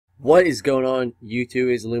What is going on?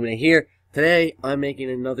 YouTube is Illuminate here. Today I'm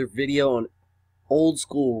making another video on old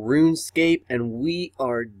school RuneScape, and we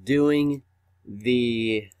are doing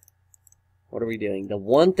the what are we doing? The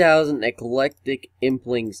 1000 Eclectic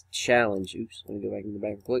Implings challenge. Oops, let me go back in the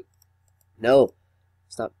back real quick. No,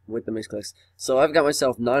 stop with the misclicks. So I've got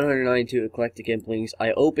myself 992 Eclectic Implings.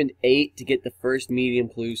 I opened 8 to get the first medium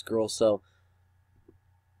clue scroll, so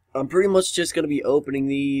I'm pretty much just gonna be opening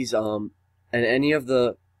these and any of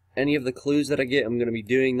the clues that I get, I'm going to be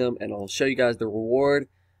doing them, and I'll show you guys the reward,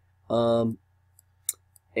 and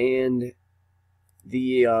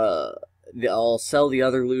I'll sell the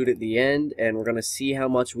other loot at the end, and we're going to see how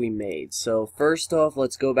much we made. So first off,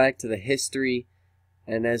 let's go back to the history,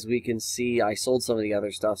 and as we can see, I sold some of the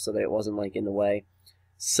other stuff so that it wasn't like in the way.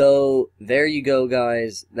 So there you go,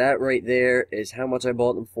 guys. That right there is how much I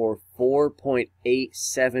bought them for.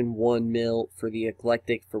 4.871 mil for the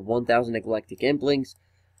Eclectic, for 1000 Eclectic Implings.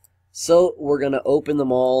 So we're gonna open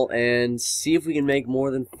them all and see if we can make more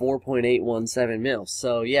than 4.817 mil.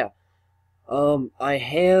 So yeah,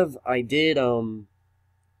 I did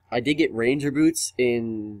get Ranger boots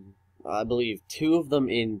in, I believe, 2 of them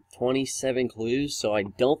in 27 clues. So I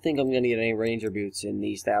don't think I'm gonna get any Ranger boots in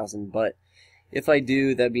these 1000, but if I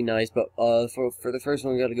do, that'd be nice. But for the first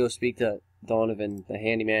one, we gotta go speak to Donovan, the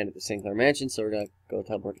handyman at the Sinclair Mansion. So we're gonna go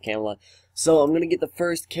teleport to Camelot. So I'm gonna get the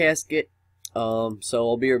first casket. So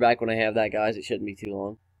I'll be right back when I have that, guys. It shouldn't be too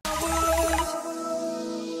long.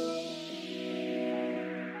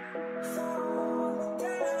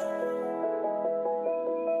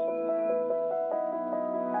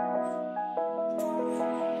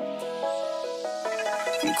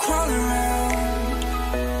 I'm crawling around,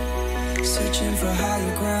 searching for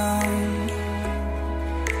higher ground.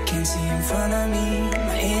 Can't see in front of me,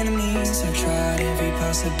 my enemies. I've tried every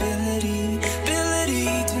possibility,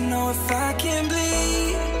 ability to know if I can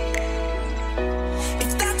bleed.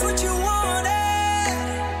 If that's what you wanted,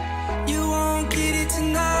 you won't get it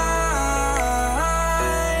tonight.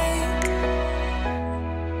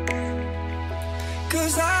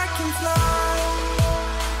 'Cause I can fly,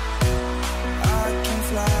 I can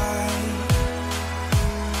fly.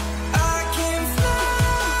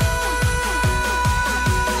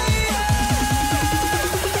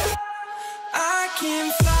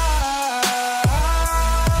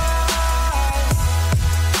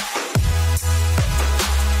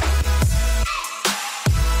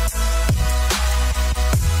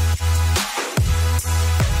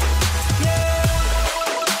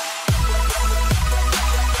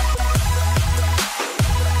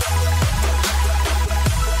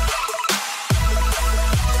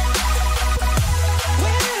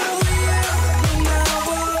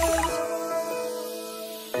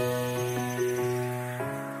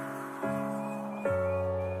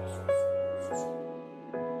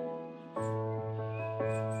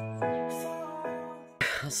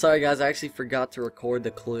 Sorry guys, I actually forgot to record the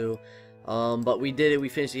clue, but we did it. We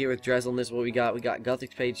finished it here with Drezel, and this is what we got. We got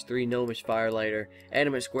Gothic Page 3, Gnomish Firelighter,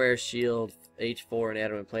 Adamant Square Shield, H4, and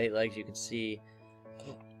Adamant Plate Legs. You can see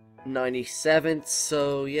 97th,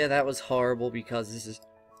 so yeah, that was horrible because this is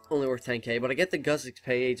only worth 10k, but I get the Gothic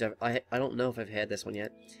Page. I don't know if I've had this one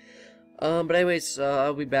yet, but anyways,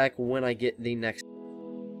 I'll be back when I get the next.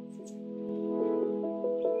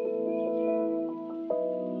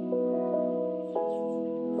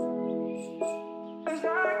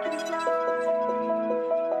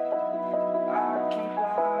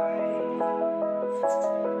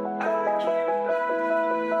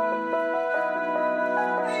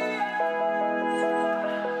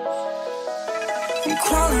 I'm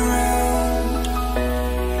crawling around,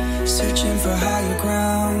 searching for higher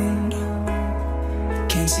ground.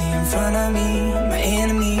 Can't see in front of me, my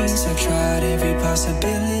enemies. I've tried every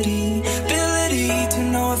possibility, ability to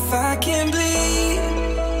know if I can bleed.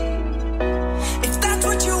 If that's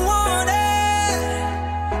what you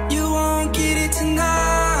wanted, you won't get it tonight.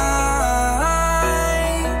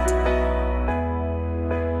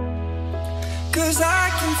 'Cause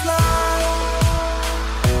I can fly,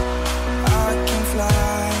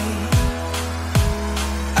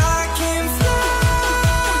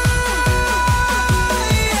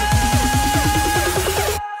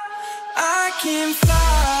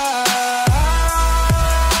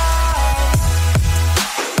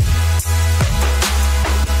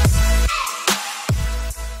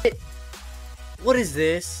 What is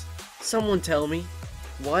this? Someone tell me.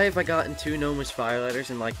 Why have I gotten 2 Gnomish Firelighters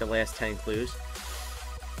in like the last 10 clues?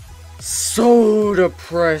 So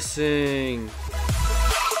depressing.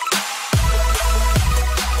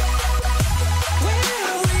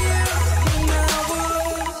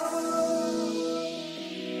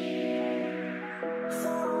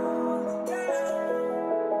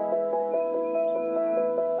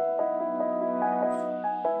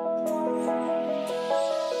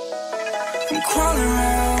 crawling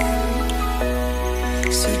around,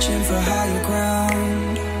 searching for higher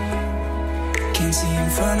ground. Can't see in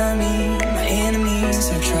front of me, my enemies.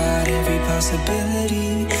 I've tried every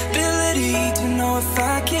possibility, ability to know if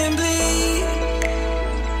I can bleed.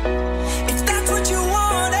 If that's what you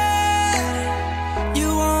wanted, you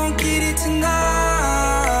won't get it tonight.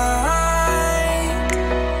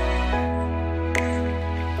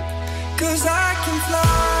 'Cause I can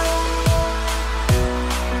fly,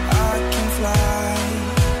 I can fly,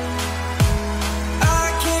 I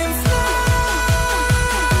can fly,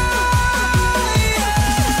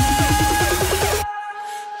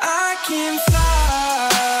 I can fly.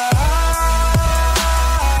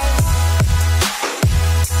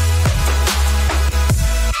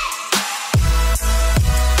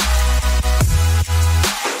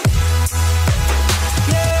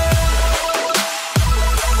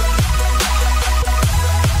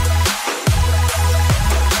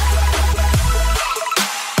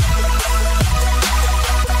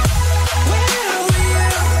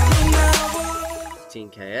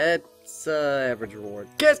 It's average reward.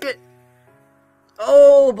 Casket!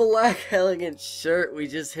 Oh, black elegant shirt. We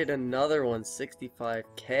just hit another one.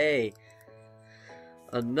 65k.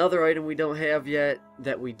 Another item we don't have yet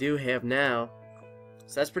that we do have now.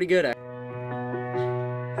 So that's pretty good.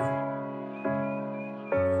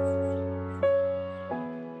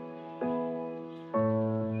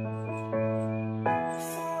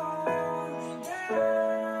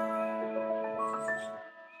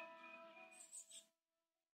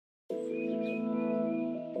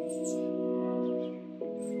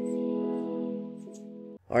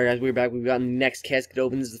 Alright guys, we're back. We've got the next casket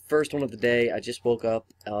open. This is the first one of the day. I just woke up,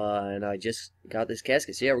 and I just got this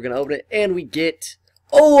casket. So yeah, we're gonna open it, and we get,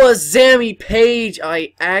 oh, a Zammy Page!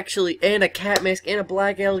 And a cat mask, and a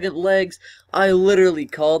black elegant legs. I literally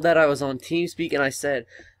called that. I was on TeamSpeak, and I said,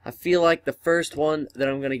 I feel like the first one that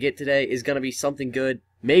I'm gonna get today is gonna be something good.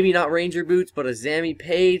 Maybe not Ranger Boots, but a Zammy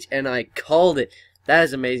Page, and I called it. That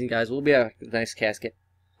is amazing, guys. We'll be back with the next casket.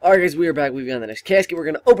 Alright guys, we are back. We've got the next casket. We're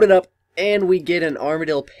gonna open it up. And we get an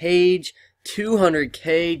Armadale Page,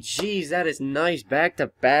 200k. Jeez, that is nice. Back to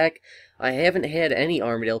back. I haven't had any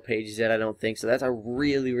Armadale Pages yet, I don't think. So that's a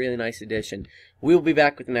really, really nice addition. We'll be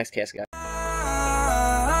back with the next cast, guys.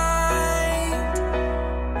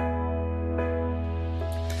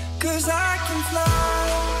 'Cause I can fly,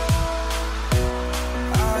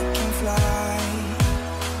 I can fly,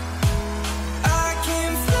 I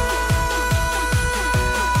can fly,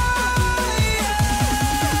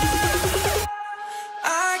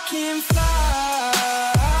 I can fly.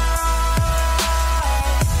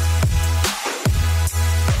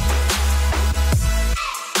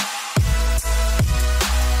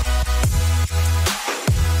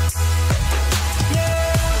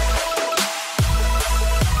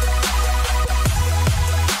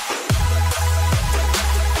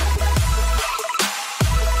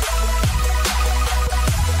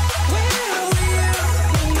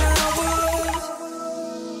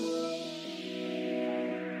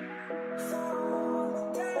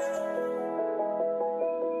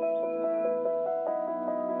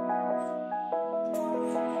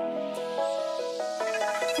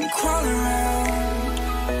 I'm crawling around,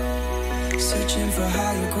 searching for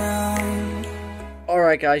higher ground.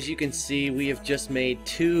 Alright guys, you can see we have just made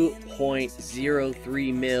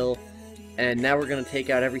 2.03 mil. And now we're going to take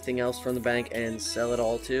out everything else from the bank and sell it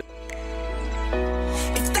all too.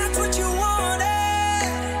 If that's what you wanted,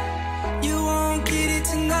 you won't get it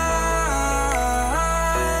tonight.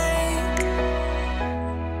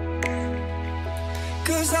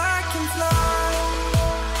 'Cause I can fly,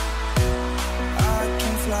 I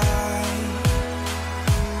can fly,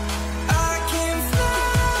 I can fly,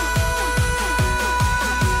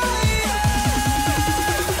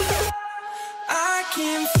 I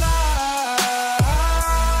can fly.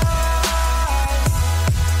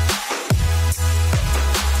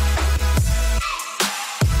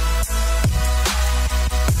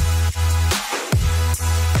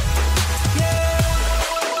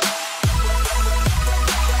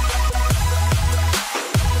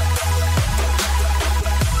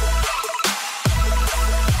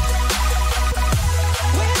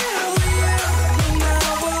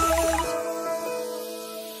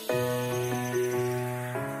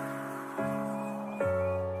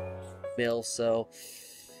 Mil, so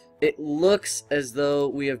it looks as though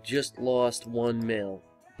we have just lost 1 mil,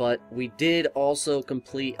 but we did also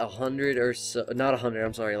complete 100 or so, not 100,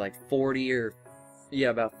 I'm sorry, like 40 or, yeah,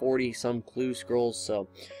 about 40 some clue scrolls. So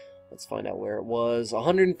let's find out where it was.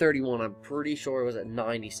 131, I'm pretty sure it was at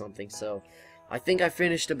 90 something, so I think I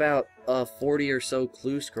finished about 40 or so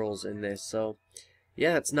clue scrolls in this. So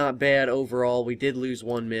yeah, it's not bad overall. We did lose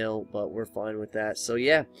 1 mil, but we're fine with that. So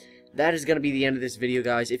yeah, that is going to be the end of this video,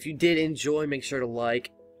 guys. If you did enjoy, make sure to like,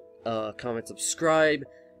 comment, subscribe.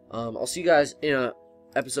 I'll see you guys in a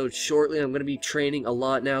episode shortly. I'm going to be training a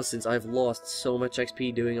lot now since I've lost so much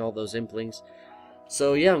XP doing all those Implings.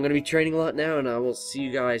 So yeah, I'm going to be training a lot now, and I will see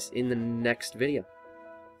you guys in the next video.